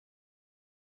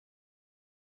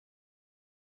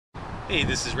Hey,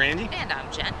 this is Randy. And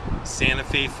I'm Jen.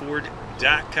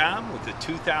 SantaFeFord.com with the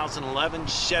 2011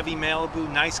 Chevy Malibu.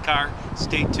 Nice car.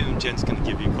 Stay tuned. Jen's going to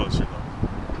give you a closer look.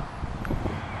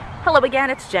 Hello again,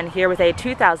 it's Jen here with a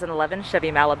 2011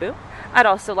 Chevy Malibu. I'd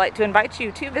also like to invite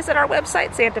you to visit our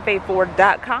website,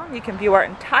 SantaFeFord.com. You can view our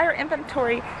entire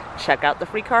inventory, check out the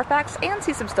free Carfax, and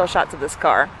see some still shots of this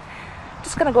car.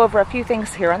 Just going to go over a few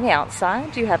things here on the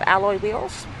outside. You have alloy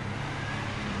wheels,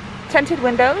 tinted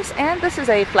windows, and this is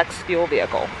a flex fuel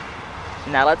vehicle.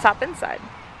 Now let's hop inside.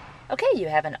 Okay, you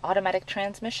have an automatic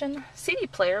transmission, CD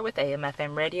player with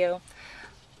AM/FM radio,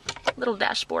 little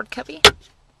dashboard cubby,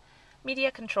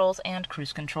 media controls and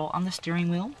cruise control on the steering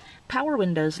wheel, power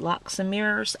windows, locks and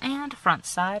mirrors, and front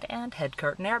side and head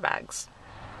curtain airbags.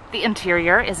 The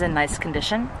interior is in nice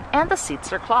condition, and the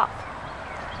seats are cloth.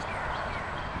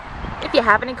 If you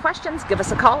have any questions, give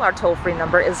us a call. Our toll-free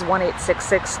number is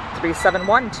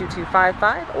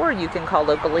 1-866-371-2255, or you can call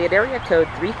locally at area code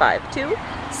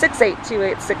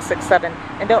 352-682-8667.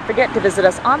 And don't forget to visit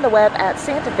us on the web at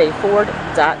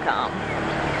SantaFeFord.com.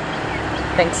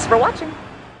 Thanks for watching.